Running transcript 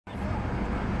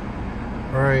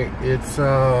Alright, it's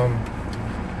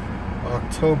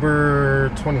October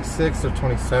 26th or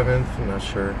 27th, I'm not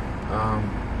sure.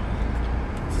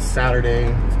 It's a Saturday,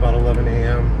 it's about 11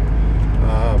 a.m.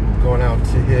 Going out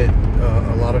to hit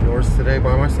a lot of doors today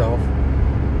by myself.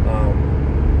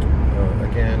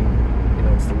 Again, you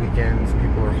know, it's the weekends,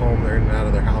 people are home, they're in and out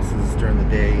of their houses during the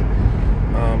day.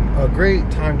 A great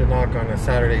time to knock on a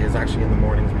Saturday is actually in the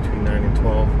mornings between 9 and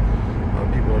 12.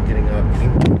 People are getting up,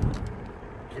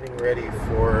 getting ready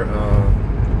for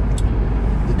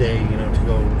the day, you know, to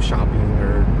go shopping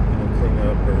or, you know, clean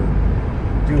up or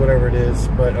do whatever it is.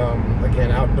 But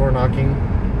again, outdoor knocking.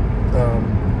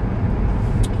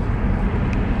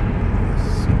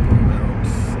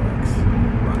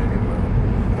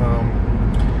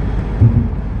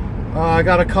 I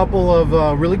got a couple of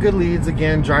really good leads.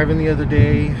 Again, driving the other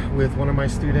day with one of my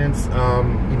students.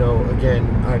 You know, again,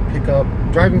 I pick up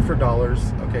driving for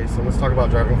dollars. Okay, so let's talk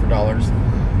about driving for dollars.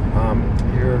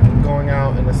 You're going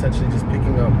out and essentially just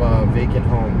picking up vacant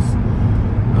homes.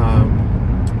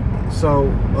 So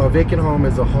a vacant home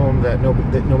is a home that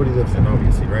nobody lives in,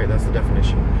 obviously, right? That's the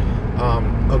definition.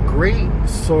 A great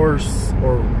source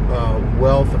or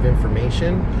wealth of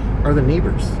information are the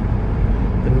neighbors.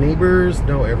 The neighbors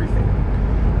know everything,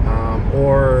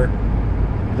 or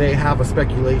they have a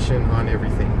speculation on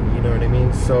everything, you know what I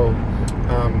mean? So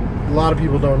a lot of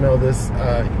people don't know this.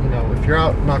 You know, if you're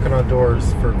out knocking on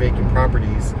doors for vacant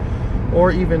properties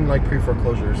or even like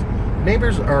pre-foreclosures,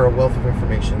 neighbors are a wealth of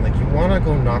information. Like, you want to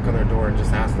go knock on their door and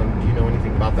just ask them, do you know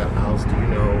anything about that house? Do you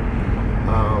know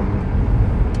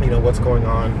what's going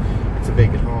on? It's a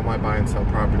vacant home, I buy and sell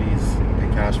properties, pay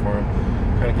cash for them,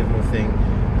 kind of give them a thing.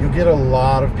 You'll get a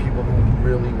lot of people who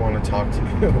really want to talk to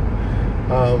you,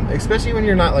 especially when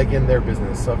you're not like in their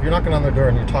business. So if you're knocking on their door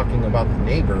and you're talking about the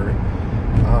neighbor,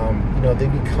 you know, they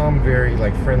become very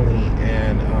like friendly,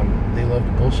 and they love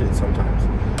to bullshit sometimes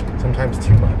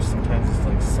too much. Sometimes it's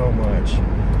like so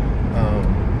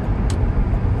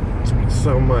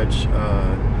much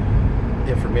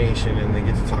information, and they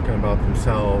get to talking about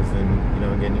themselves, and you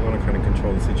know, again, you want to kind of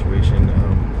control the situation,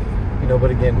 you know. But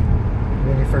again,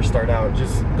 when you first start out,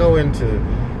 just go into,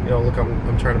 you know, look,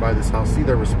 I'm trying to buy this house, see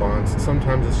their response.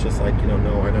 Sometimes it's just like, you know,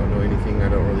 no, I don't know anything, I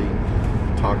don't really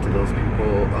talk to those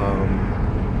people,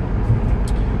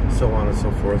 so on and so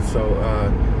forth. So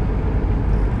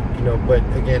you know, but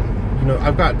again, you know,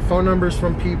 I've got phone numbers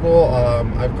from people,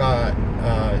 I've got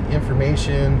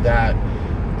information that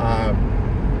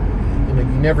you know,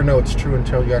 you never know it's true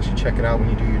until you actually check it out when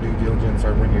you do your due diligence,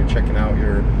 or when you're checking out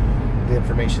the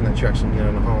information that you actually get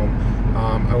on a home.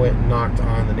 I went and knocked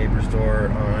on the neighbor's door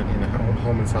in a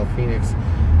home in South Phoenix.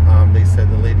 They said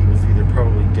the lady was either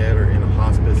probably dead or in a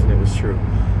hospice, and it was true.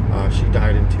 She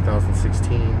died in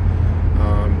 2016,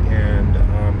 and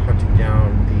hunting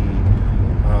down the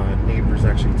neighbors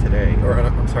actually today, or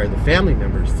I'm sorry, the family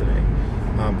members today,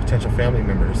 potential family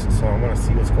members. So I want to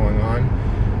see what's going on,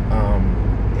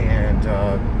 and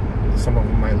some of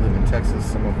them might live in Texas,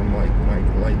 some of them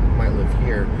might live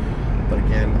here. But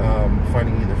again,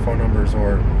 finding either phone numbers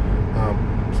or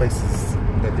places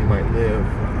that they might live,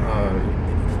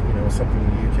 you know, something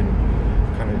you can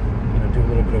kind of, you know, do a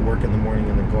little bit of work in the morning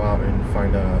and then go out and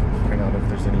find out if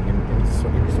there's any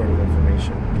sort of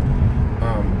information.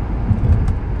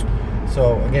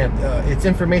 So again, it's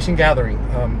information gathering.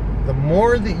 The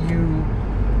more that you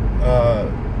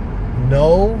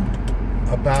know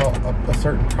about a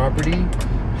certain property,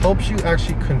 helps you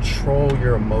actually control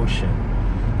your emotion.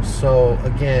 So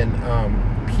again,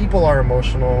 people are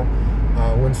emotional.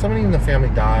 When somebody in the family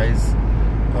dies,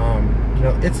 you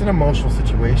know, it's an emotional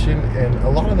situation, and a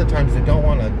lot of the times they don't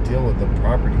want to deal with the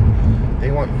property.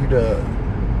 They want you to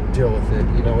deal with it.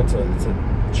 You know, it's a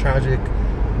tragic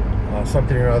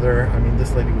something or other. I mean,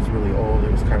 this lady was really old.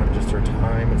 It was kind of just her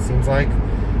time, it seems like.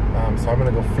 So I'm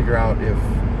gonna go figure out if,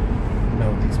 you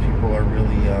know, these people are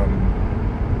really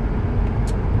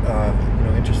you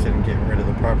know, interested in getting rid of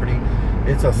the property.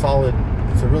 It's a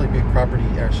really big property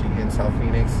actually in South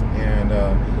Phoenix, and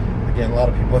again, a lot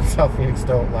of people in South Phoenix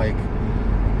don't like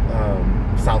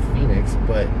South Phoenix,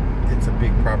 but it's a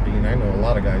big property, and I know a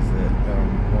lot of guys that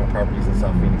want properties in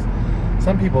South Phoenix.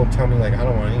 Some people tell me, like, I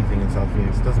don't want anything in South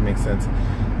Phoenix. It doesn't make sense.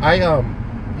 I you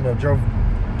know,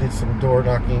 did some door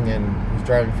knocking and was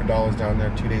driving for dollars down there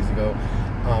 2 days ago.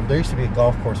 There used to be a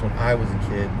golf course when I was a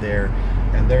kid there,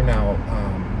 and they're now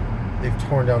they've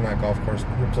torn down that golf course,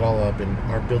 ripped it all up, and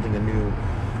are building a new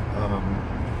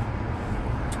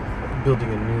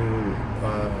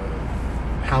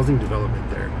housing development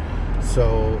there.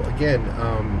 So again,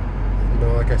 you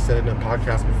know, like I said in a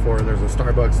podcast before, there's a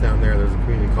Starbucks down there, there's a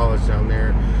community college down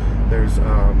there, there's you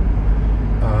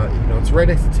know, it's it's right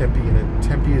next to Tempe, and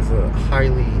Tempe is a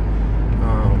highly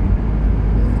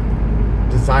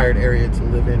desired area to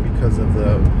live in because of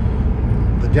the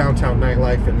downtown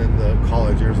nightlife and then the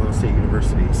college, Arizona State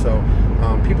University. So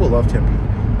people love Tempe.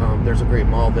 There's a great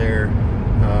mall there.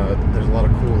 There's a lot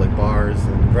of cool like bars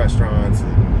and restaurants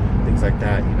and things like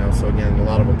that, you know. So again, a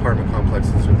lot of apartment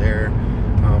complexes are there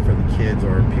for the kids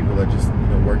or people that just, you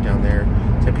know, work down there.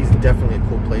 Tempe's definitely a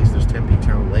cool place. There's Tempe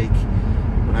Town Lake.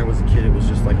 When I was a kid, it was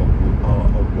just like a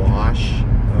wash. It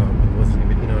wasn't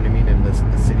even, you know what I mean. And the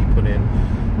city put in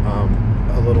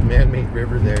a little man-made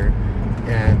river there,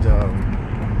 and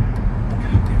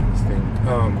this thing.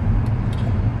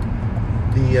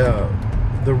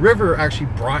 The river actually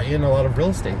brought in a lot of real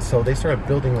estate, so they started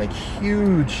building like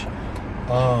huge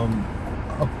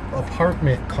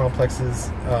apartment complexes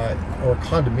or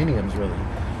condominiums, really.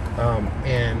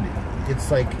 And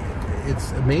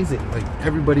it's amazing. Like,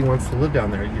 everybody wants to live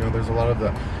down there. You know, there's a lot of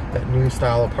that new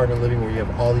style apartment living where you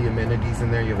have all the amenities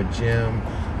in there. You have a gym,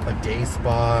 a day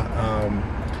spa.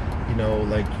 You know,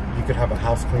 like, you could have a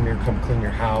house cleaner come clean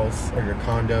your house or your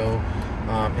condo,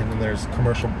 and then there's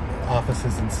commercial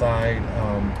offices inside.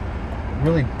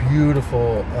 Really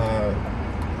beautiful,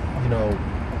 you know,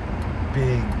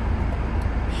 big,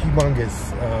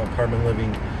 humongous apartment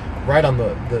living right on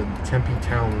the Tempe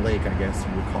Town Lake, I guess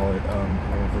you would call it.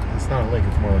 It's not a lake,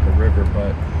 it's more like a river,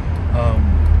 but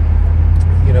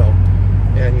you know,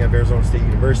 and you have Arizona State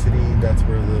University. That's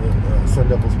where the Sun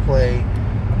Devils play.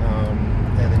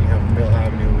 And then you have Mill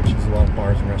Avenue, which is a lot of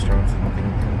bars and restaurants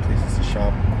and places to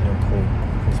shop, you know,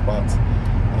 cool spots.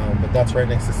 But that's right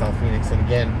next to South Phoenix. And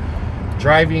again,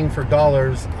 driving for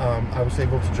dollars, I was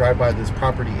able to drive by this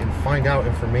property and find out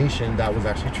information that was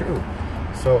actually true.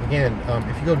 So again,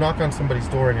 if you go knock on somebody's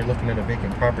door and you're looking at a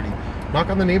vacant property, knock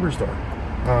on the neighbor's door,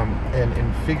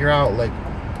 and figure out, like,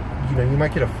 you know, you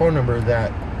might get a phone number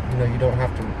that, you know, you don't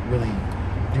have to really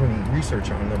do any research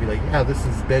on. They'll be like, yeah, this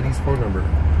is Betty's phone number,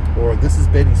 or this is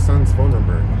Betty's son's phone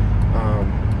number.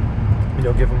 You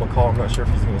know, give him a call. I'm not sure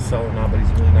if he's going to sell or not, but he's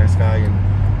a really nice guy,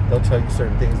 and they'll tell you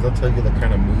certain things. They'll tell you the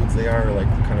kind of moods they are, or like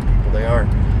the kind of people they are.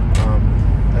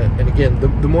 And again,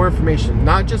 the more information,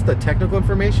 not just the technical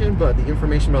information, but the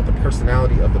information about the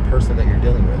personality of the person that you're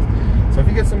dealing with. So if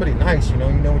you get somebody nice, you know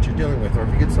what you're dealing with. Or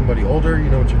if you get somebody older, you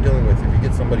know what you're dealing with. If you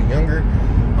get somebody younger,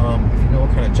 if you know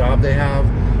what kind of job they have,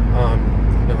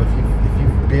 you know, if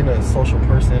you've been a social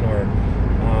person, or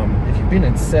if you've been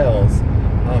in sales,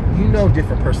 you know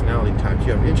different personality types.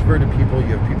 You have introverted people,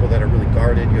 you have people that are really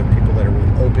guarded, you have people that are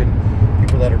really open,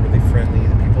 people that are really friendly,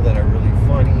 the people that are really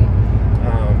funny.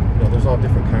 You know, there's all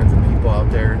different kinds of people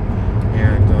out there,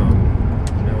 and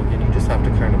you know, again, you just have to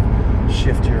kind of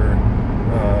shift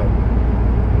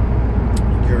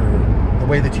the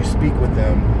way that you speak with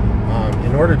them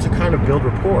in order to kind of build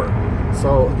rapport.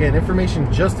 So again,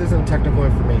 information just isn't technical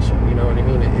information, you know what I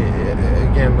mean?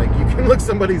 Again, like, you can look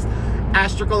somebody's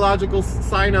astrological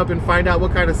sign up and find out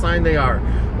what kind of sign they are,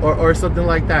 or something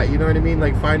like that, you know what I mean?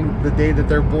 Like, find the day that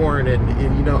they're born,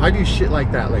 and you know, I do shit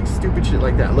like that, like stupid shit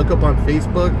like that. Look up on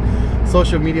Facebook,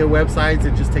 social media websites,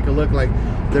 and just take a look, like,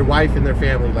 their wife and their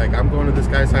family. Like, I'm going to this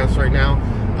guy's house right now.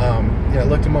 Yeah, I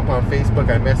looked him up on Facebook.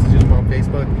 I messaged him on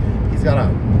Facebook. He's got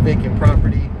a vacant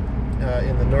property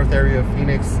in the north area of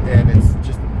Phoenix, and it's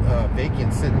just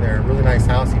vacant, sitting there. A really nice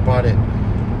house. He bought it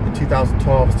in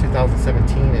 2012. It's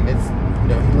 2017, and it's, you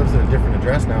know, he lives at a different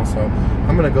address now. So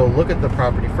I'm gonna go look at the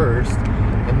property first,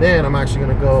 and then I'm actually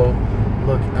gonna go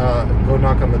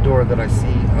knock on the door that I see,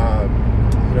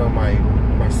 you know, my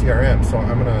CRM. So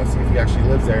I'm gonna see if he actually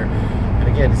lives there. And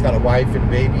again, he's got a wife and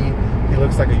baby. He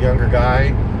looks like a younger guy,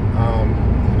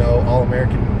 you know,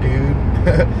 all-American dude.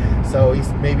 So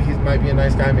maybe he might be a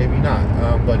nice guy, maybe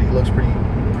not, but he looks pretty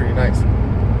nice.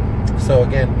 So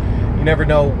again, you never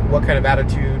know what kind of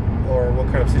attitude or what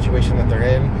kind of situation that they're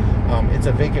in. It's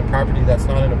a vacant property that's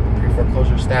not in a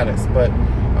pre-foreclosure status, but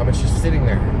it's just sitting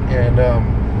there, and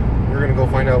we're gonna go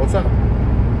find out what's up.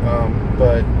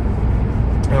 But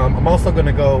I'm also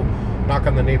gonna go knock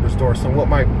on the neighbor's door. So what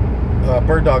my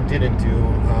bird dog didn't do,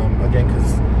 again,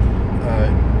 because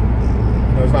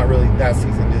you know, it's not really that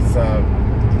seasoned, is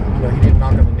you know, he didn't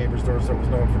knock on the neighbor's door, so there was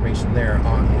no information there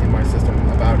in my system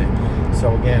about it.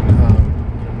 So again, you know,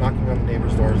 knocking on the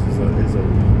neighbor's doors is a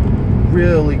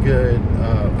really good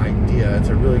idea. It's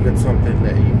a really good something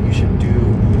that you should do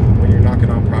when you're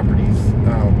knocking on properties,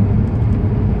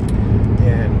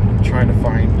 and trying to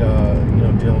find you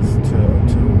know, deals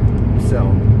to sell,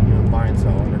 you know, buy and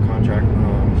sell under contract,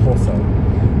 wholesale.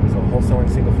 So wholesaling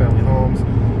single-family homes.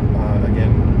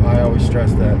 Again, I always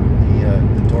stress that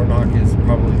the door knock is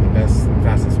probably the best,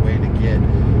 fastest way to get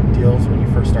deals when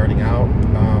you're first starting out.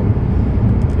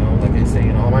 You know, like I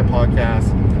my podcast,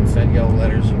 you can send yellow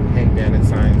letters, you can hang bandit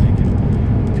signs, you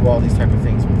can do all these type of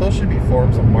things. But those should be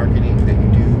forms of marketing that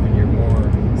you do when you're more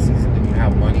seasoned and you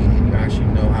have money and you actually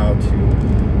know how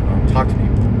to talk to people.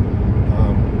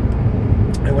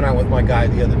 I went out with my guy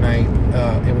the other night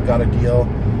and we got a deal.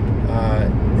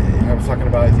 I was talking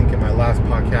about, I think in my last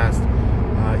podcast,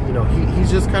 you know, he's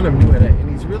just kind of new at it, and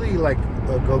he's really like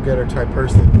a go-getter type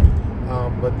person.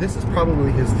 But this is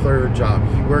probably his third job.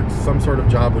 He worked some sort of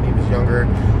job when he was younger,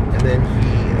 and then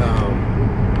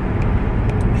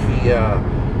he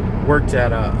worked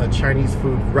at a Chinese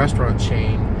food restaurant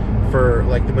chain for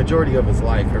like the majority of his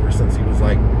life, ever since he was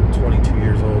like 22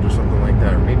 years old or something like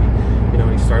that, or maybe, you know,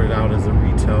 he started out as a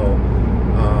retail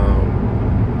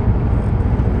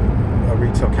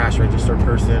cash register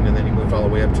person, and then he moved all the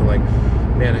way up to like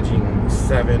managing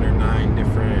 7 or 9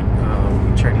 different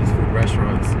Chinese food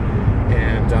restaurants,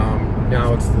 and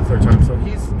now it's the third time. So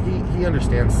he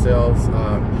understands sales,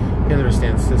 he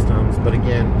understands systems, but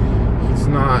again, he's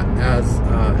not as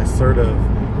assertive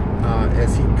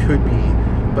as he could be.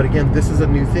 But again, this is a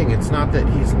new thing. It's not that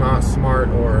he's not smart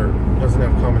or doesn't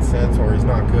have common sense or he's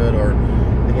not good, or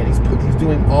again, he's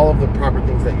doing all of the proper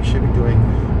things that you should be doing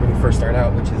when you first start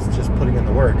out, which is just putting in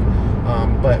the work.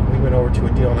 But we went over to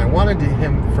a deal, and I wanted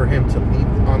for him to lead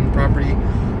on the property,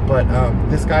 but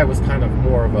this guy was kind of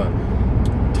more of a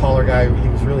taller guy. He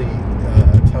was really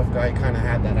a tough guy, kind of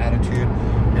had that attitude,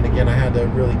 and again, I had to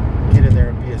really get in there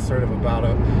and be assertive about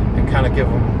it and kind of give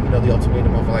him, you know, the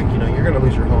ultimatum of like, you know, you're going to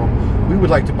lose your home. We would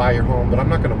like to buy your home, but I'm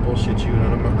not going to bullshit you,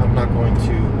 and I'm not going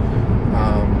to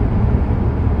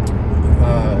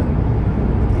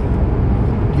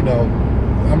you know,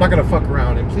 I'm not going to fuck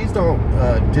around, and please don't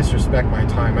disrespect my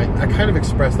time. I kind of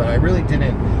expressed that. I really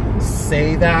didn't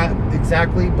say that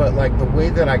exactly, but like the way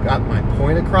that I got my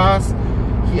point across,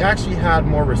 he actually had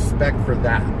more respect for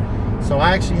that. So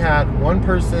I actually had one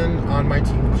person on my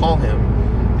team call him,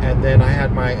 and then I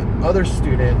had my other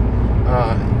student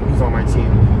who's on my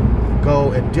team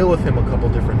go and deal with him a couple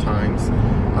different times,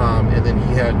 and then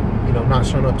he had, you know, not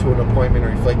shown up to an appointment,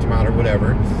 or he flaked him out or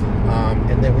whatever,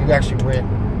 and then we actually went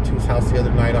to his house the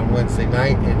other night on Wednesday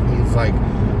night, and he's like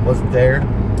wasn't there.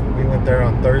 We went there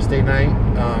on Thursday night.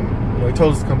 You know, he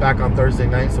told us to come back on Thursday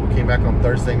night, so we came back on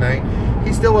Thursday night.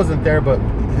 He still wasn't there, but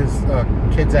his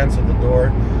kids answered the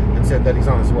door and said that he's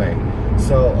on his way.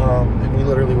 So and we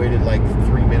literally waited like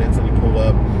 3 minutes, and he pulled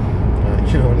up,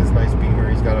 you know, in his nice Beamer.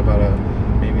 He's got about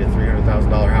maybe a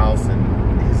 $300,000 house, and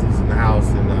he's in the house,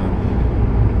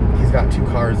 and he's got 2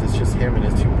 cars. It's just him and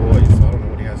his 2 boys, so I don't know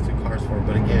what he has 2 cars for.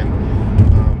 But again,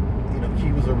 you know,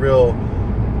 he was a real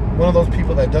one of those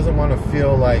people that doesn't want to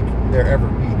feel like they're ever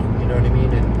weak, you know what I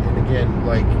mean? And again,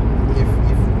 like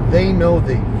if they know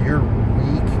that you're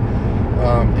weak,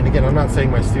 and again, I'm not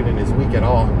saying my student is weak at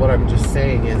all. What I'm just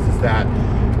saying is that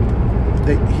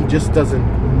he just doesn't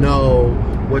know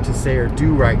what to say or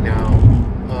do right now,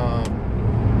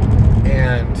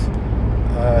 and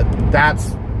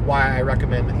that's why I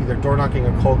recommend either door knocking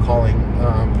or cold calling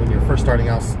when you're first starting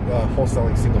out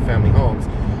wholesaling single family homes,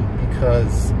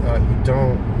 because you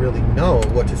don't really know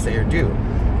what to say or do.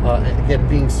 And again,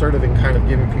 being assertive and kind of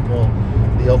giving people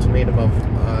the ultimatum of,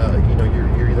 you know,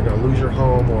 you're either going to lose your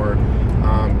home, or,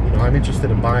 you know, I'm interested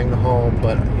in buying the home,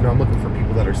 but, you know, I'm looking for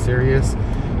people that are serious.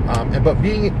 But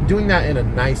doing that in a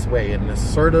nice way, in an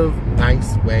assertive,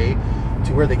 nice way,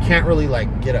 to where they can't really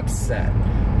like get upset.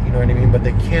 You know what I mean? But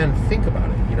they can think about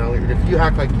it. You know, if you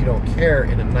act like you don't care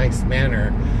in a nice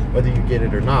manner, whether you get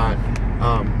it or not,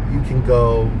 you can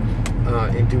go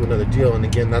and do another deal. And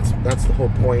again, that's the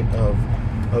whole point of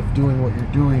doing what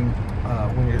you're doing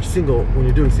when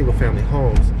you're doing single family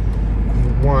homes.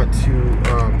 You want to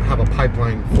have a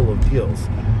pipeline full of deals.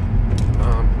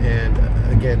 And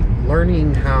again,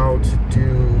 learning how to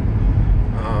do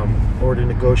or to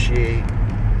negotiate,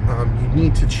 you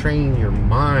need to train your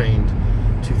mind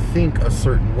to think a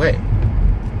certain way,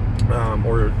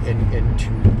 and to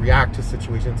react to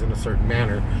situations in a certain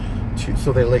manner,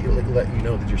 so they let you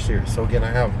know that you're serious. So again, I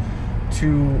have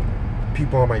 2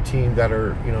 people on my team that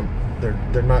are, you know,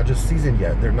 they're not just seasoned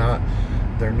yet. They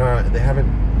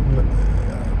haven't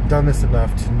done this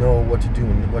enough to know what to do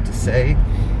and what to say.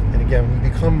 And again, when you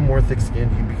become more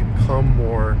thick-skinned, you become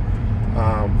more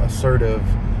assertive,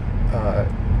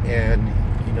 and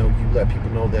you know, you let people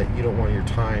know that you don't want your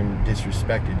time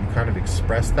disrespected. You kind of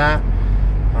express that,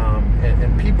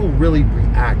 and people really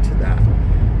react to that.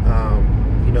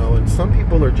 You know, and some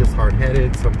people are just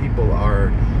hard-headed. Some people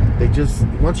they just,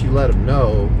 once you let them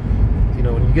know, you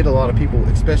know, when you get a lot of people,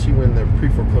 especially when the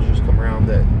pre-foreclosures come around,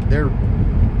 that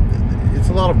it's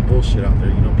a lot of bullshit out there.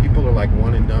 You know, people are like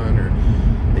one and done, or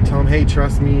They tell them, hey,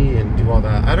 trust me, and do all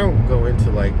that. I don't go into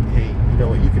like, hey, you know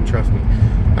what, you can trust me.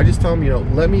 I just tell them, you know,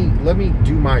 let me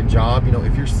do my job. You know,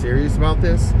 if you're serious about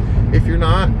this, if you're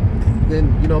not,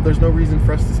 then, you know, there's no reason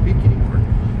for us to speak anymore.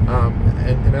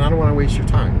 And I don't want to waste your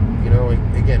time. You know,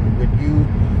 again, when you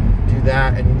do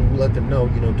that and you let them know,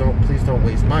 you know, please don't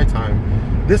waste my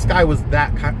time. This guy was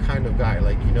that kind of guy,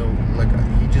 like, you know, like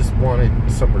he just wanted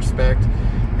some respect.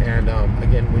 And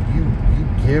again, when you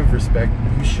give respect,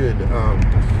 you should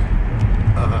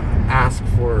ask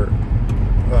for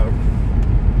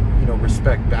you know,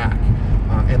 respect back,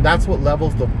 and that's what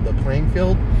levels the playing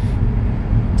field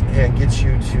and gets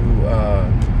you to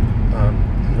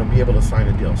you know, be able to sign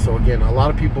a deal. So again, a lot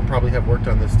of people probably have worked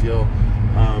on this deal,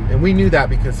 and we knew that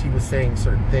because he was saying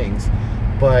certain things.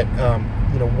 But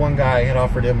you know, one guy had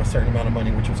offered him a certain amount of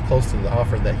money, which was close to the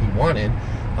offer that he wanted,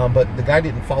 but the guy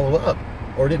didn't follow up,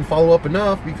 or didn't follow up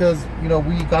enough, because, you know,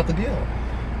 we got the deal.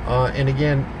 And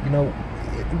again, you know,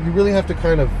 you really have to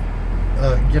kind of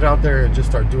get out there and just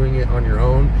start doing it on your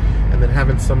own, and then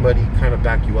having somebody kind of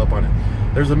back you up on it.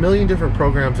 There's a million different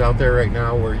programs out there right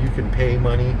now where you can pay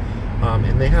money,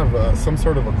 and they have some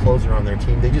sort of a closer on their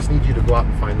team. They just need you to go out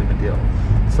and find them a deal.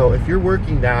 So if you're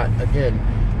working that, again,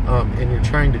 and you're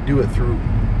trying to do it through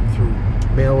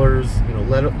mailers, you know,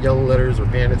 yellow letters or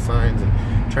bandit signs, and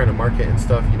trying to market and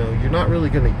stuff, you know, you're not really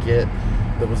going to get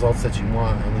the results that you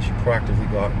want unless you proactively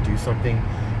go out and do something.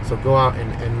 So go out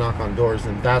and knock on doors,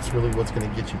 and that's really what's going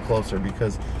to get you closer,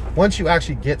 because once you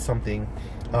actually get something,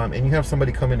 and you have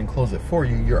somebody come in and close it for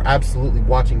you, you're absolutely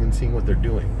watching and seeing what they're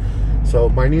doing. So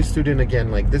my new student,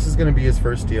 again, like, this is going to be his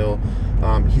first deal.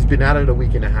 He's been at it a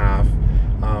week and a half.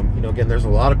 You know, again, there's a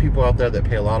lot of people out there that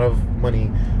pay a lot of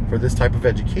money for this type of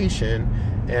education,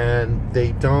 and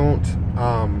they don't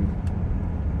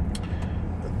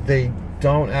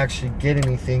actually get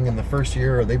anything in the first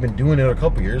year, or they've been doing it a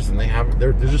couple years and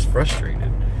they're just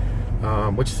frustrated,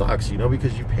 which sucks, you know,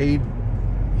 because you paid,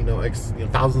 you know,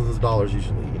 thousands of dollars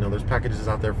usually. You know, there's packages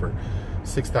out there for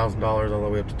 $6,000 all the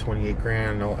way up to 28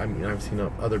 grand. I mean, I've seen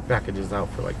other packages out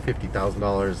for like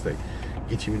 $50,000 that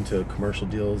get you into commercial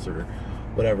deals or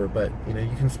whatever. But, you know,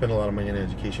 you can spend a lot of money on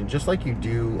education, just like you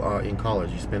do in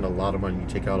college. You spend a lot of money, you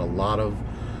take out a lot of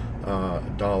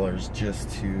dollars just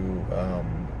to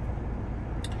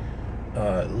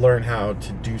learn how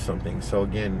to do something. So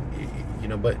again, you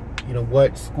know, but you know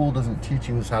what school doesn't teach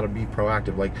you is how to be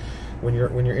proactive. Like when you're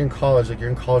in college, like you're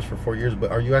in college for 4 years,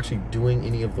 but are you actually doing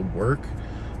any of the work?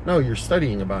 No, you're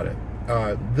studying about it.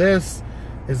 This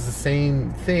is the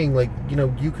same thing. Like, you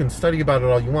know, you can study about it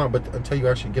all you want, but until you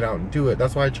actually get out and do it.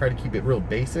 That's why I try to keep it real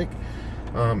basic.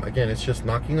 Again, it's just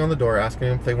knocking on the door, asking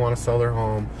them if they want to sell their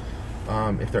home.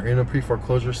 If they're in a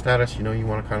pre-foreclosure status, you know, you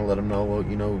want to kind of let them know, well,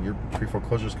 you know, your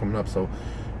pre-foreclosure is coming up, so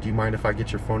do you mind if I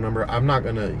get your phone number? I'm not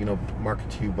going to, you know, market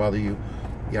to you, bother you,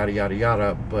 yada, yada,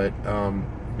 yada, but,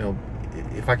 you know,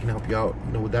 if I can help you out,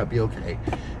 you know, would that be okay?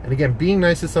 And again, being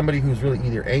nice to somebody who's really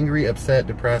either angry, upset,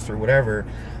 depressed, or whatever,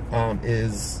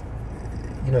 is,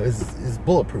 you know, is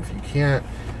bulletproof. You can't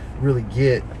really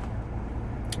get,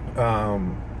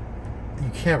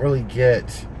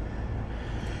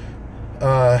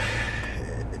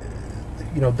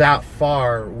 you know, that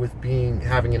far with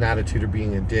having an attitude or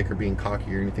being a dick or being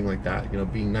cocky or anything like that. You know,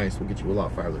 being nice will get you a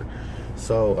lot farther.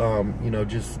 So, you know,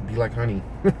 just be like honey.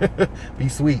 Be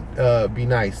sweet. Be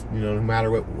nice. You know, no matter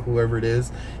whoever it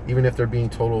is, even if they're being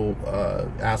total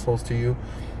assholes to you.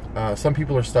 Some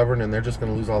people are stubborn and they're just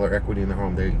going to lose all their equity in their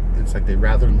home. It's like they'd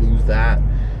rather lose that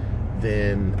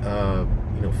than,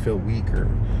 you know, feel weak or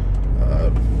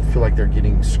feel like they're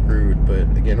getting screwed.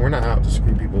 But again, we're not out to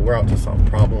screw people. We're out to solve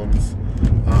problems.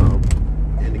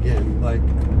 And again, like,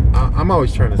 I'm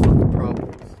always trying to solve the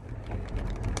problems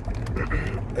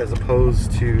as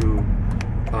opposed to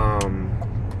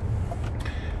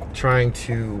trying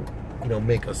to, you know,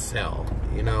 make a sale,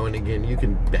 you know. And again, you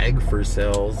can beg for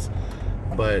sales,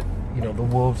 but, you know, the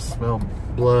wolves smell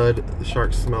blood, the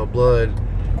sharks smell blood,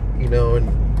 you know,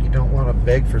 and you don't want to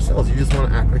beg for sales. You just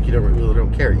want to act like you really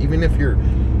don't care. Even if you're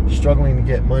struggling to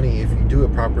get money, if you do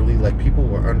it properly, like, people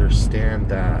will understand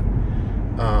that.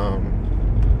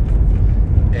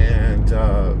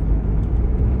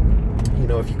 You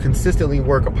know, if you consistently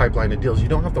work a pipeline of deals, you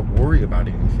don't have to worry about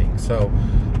anything. So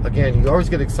again, you always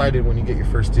get excited when you get your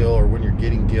first deal, or when you're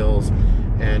getting deals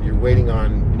and you're waiting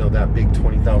on, you know, that big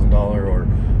 $20,000 or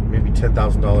maybe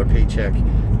 $10,000 paycheck,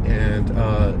 and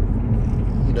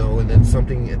you know, and then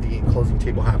something at the closing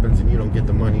table happens and you don't get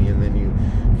the money, and then you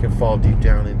can fall deep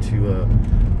down into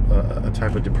a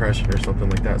type of depression or something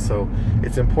like that. So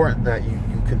it's important that you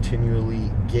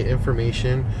continually get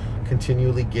information,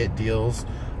 continually get deals,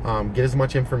 Get as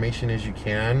much information as you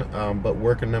can, but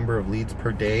work a number of leads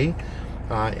per day,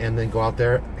 and then go out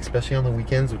there, especially on the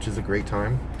weekends, which is a great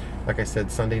time. Like I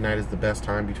said, Sunday night is the best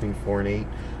time, between 4 and 8.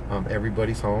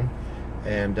 Everybody's home,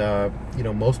 and you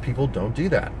know, most people don't do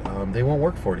that. They won't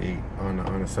work 4 to 8 on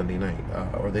a Sunday night,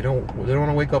 or they don't want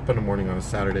to wake up in the morning on a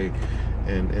Saturday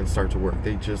and start to work.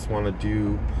 They just want to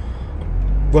do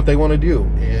what they want to do,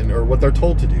 or what they're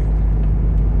told to do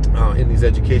in these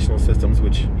educational systems,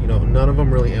 which, you know, none of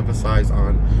them really emphasize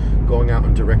on going out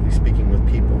and directly speaking with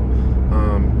people.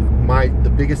 The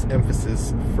biggest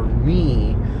emphasis for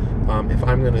me, if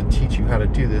I'm going to teach you how to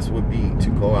do this, would be to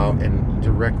go out and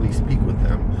directly speak with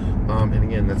them. And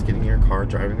again, that's getting in your car,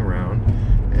 driving around,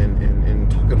 and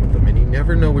talking with them. And you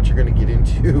never know what you're going to get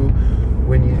into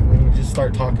when you just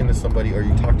start talking to somebody, or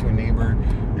you talk to a neighbor.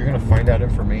 You're going to find out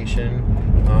information.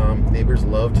 Neighbors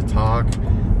love to talk.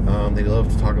 They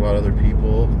love to talk about other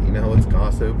people. You know, it's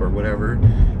gossip or whatever.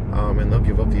 And they'll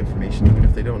give up the information even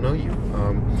if they don't know you.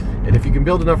 And if you can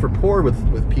build enough rapport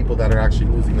with people that are actually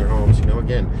losing their homes, you know,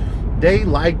 again, they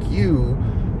like you,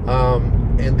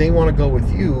 and they want to go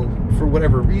with you for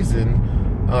whatever reason,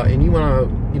 and you want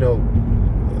to, you know,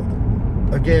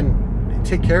 again,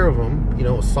 take care of them, you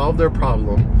know, solve their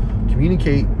problem,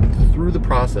 communicate through the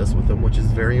process with them, which is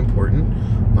very important.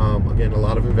 Again, a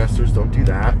lot of investors don't do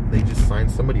that. They just sign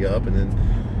somebody up, and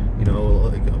then, you know,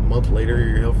 like a month later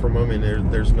you hear from them,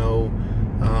 and there's no,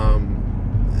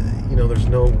 you know, there's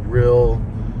no real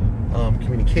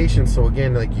communication. So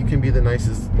again, like, you can be the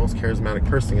nicest, most charismatic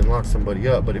person and lock somebody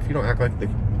up, but if you don't act like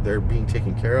they're being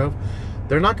taken care of,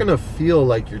 they're not going to feel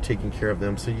like you're taking care of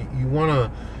them. So you want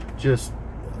to just,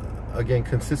 again,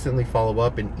 consistently follow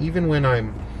up. And even when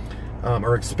I'm,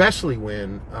 or especially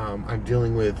when I'm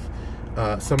dealing with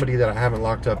somebody that I haven't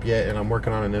locked up yet, and I'm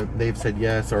working on it, and they've said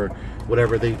yes, or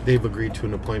whatever, they've agreed to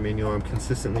an appointment, you know, I'm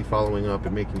consistently following up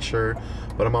and making sure.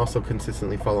 But I'm also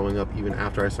consistently following up even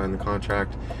after I sign the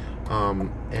contract.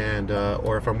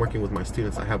 Or if I'm working with my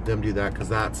students, I have them do that, because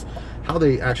that's how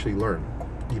they actually learn.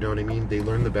 You know what I mean? They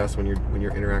learn the best when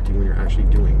you're interacting, when you're actually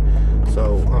doing.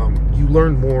 So you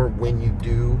learn more when you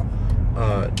do,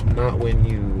 not when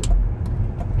you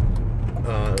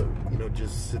you know,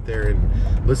 just sit there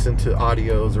and listen to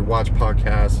audios or watch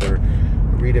podcasts or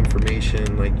read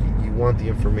information. Like, you want the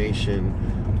information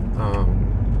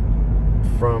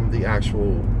from the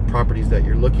actual properties that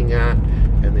you're looking at,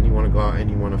 and then you want to go out and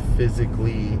you want to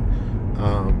physically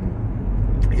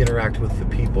interact with the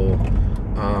people.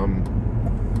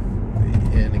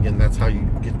 And again, that's how you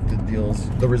get the deals,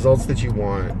 the results that you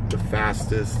want, the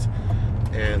fastest,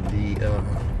 and the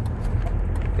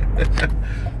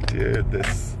dude,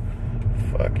 this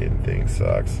fucking thing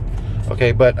sucks.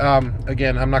 Okay, but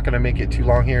again, I'm not gonna make it too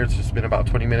long here. It's just been about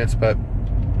 20 minutes, but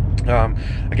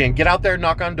again, get out there,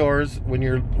 knock on doors when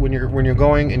you're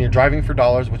going and you're driving for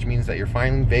dollars, which means that you're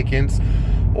finding vacants,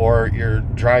 or you're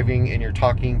driving and you're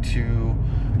talking to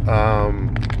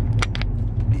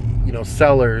you know,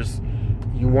 sellers.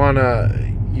 You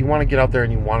wanna get out there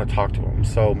and you want to talk to them.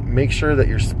 So make sure that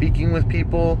you're speaking with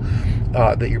people,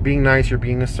 that you're being nice, you're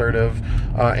being assertive,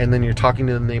 and then you're talking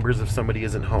to the neighbors if somebody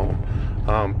isn't home.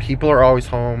 People are always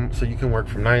home, so you can work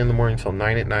from 9 in the morning till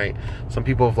 9 at night. Some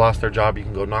people have lost their job. You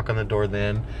can go knock on the door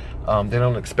then. They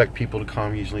don't expect people to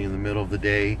come usually in the middle of the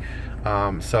day.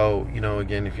 So, you know,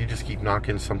 again, if you just keep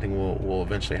knocking, something will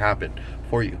eventually happen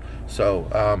for you. So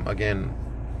again,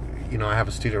 you know, I have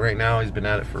a student right now. He's been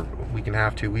at it for a week and a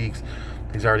half, 2 weeks.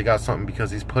 He's already got something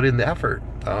because he's put in the effort.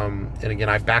 And again,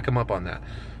 I back him up on that.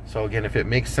 So again, if it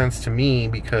makes sense to me,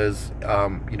 because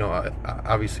you know,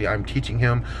 obviously I'm teaching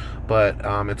him, but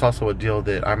it's also a deal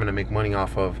that I'm going to make money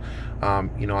off of.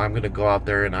 You know, I'm going to go out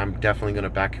there and I'm definitely going to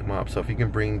back him up. So if you can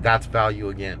bring, that's value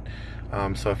again.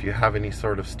 So if you have any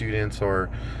sort of students, or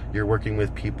you're working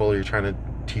with people, you're trying to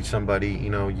teach somebody, you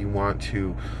know, you want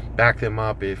to back them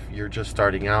up. If you're just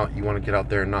starting out, you want to get out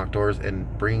there and knock doors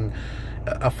and bring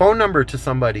a phone number to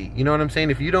somebody. You know what I'm saying?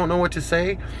 If you don't know what to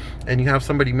say and you have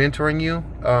somebody mentoring you,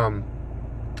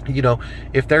 you know,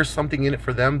 if there's something in it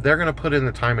for them, they're going to put in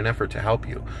the time and effort to help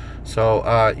you.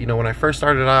 So, you know, when I first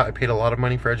started out, I paid a lot of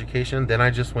money for education. Then I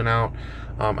just went out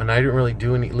and I didn't really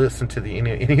do listen to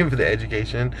any of the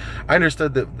education. I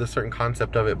understood the certain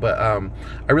concept of it, but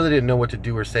I really didn't know what to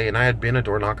do or say. And I had been a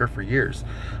door knocker for years.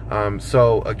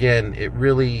 So again, it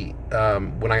really,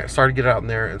 when I started getting out in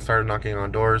there and started knocking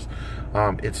on doors,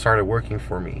 it started working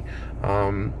for me.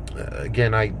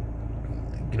 Again,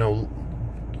 you know,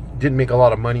 didn't make a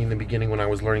lot of money in the beginning when I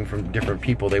was learning from different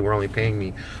people. They were only paying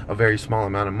me a very small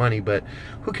amount of money, but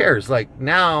who cares? Like,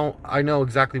 now I know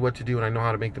exactly what to do, and I know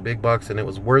how to make the big bucks, and it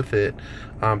was worth it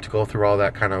to go through all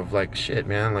that kind of like shit,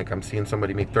 man. Like, I'm seeing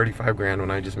somebody make 35 grand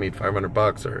when I just made 500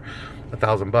 bucks or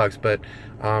 $1,000 bucks. But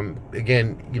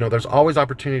again, you know, there's always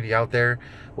opportunity out there,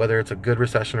 whether it's a good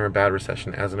recession or a bad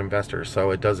recession, as an investor.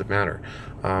 So it doesn't matter.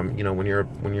 You know, when you're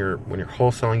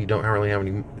wholesaling, you don't really have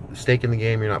any stake in the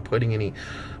game. You're not putting any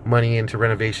money into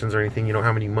renovations or anything. You don't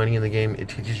have any money in the game. It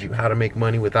teaches you how to make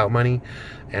money without money,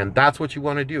 and that's what you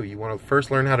want to do. You want to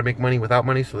first learn how to make money without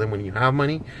money, so then when you have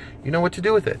money, you know what to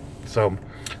do with it. So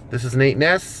this is Nate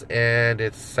Ness, and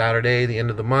it's Saturday, the end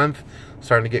of the month,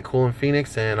 starting to get cool in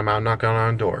Phoenix, and I'm out knocking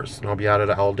on doors, and I'll be out at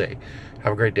it all day.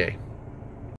 Have a great day.